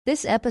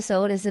This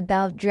episode is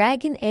about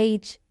Dragon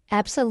Age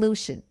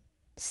Absolution,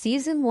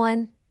 Season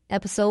 1,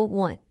 Episode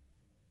 1.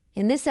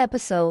 In this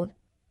episode,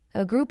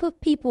 a group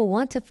of people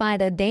want to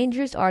find a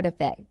dangerous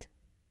artifact,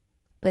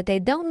 but they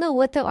don't know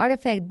what the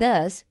artifact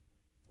does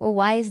or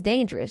why it's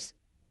dangerous.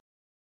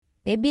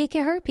 Maybe it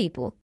can hurt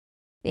people.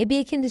 Maybe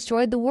it can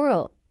destroy the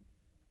world.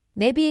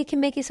 Maybe it can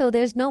make it so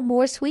there's no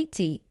more sweet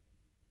tea,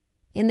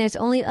 and there's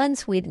only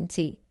unsweetened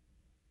tea.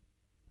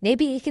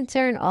 Maybe it can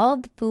turn all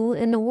the food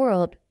in the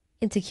world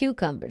into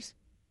cucumbers.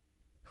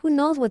 Who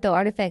knows what the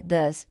artifact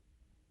does?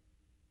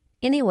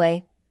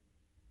 Anyway,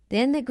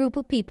 then the group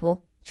of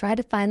people try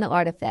to find the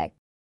artifact.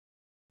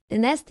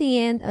 And that's the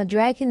end of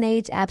Dragon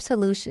Age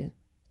Absolution,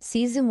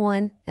 Season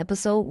 1,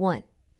 Episode 1.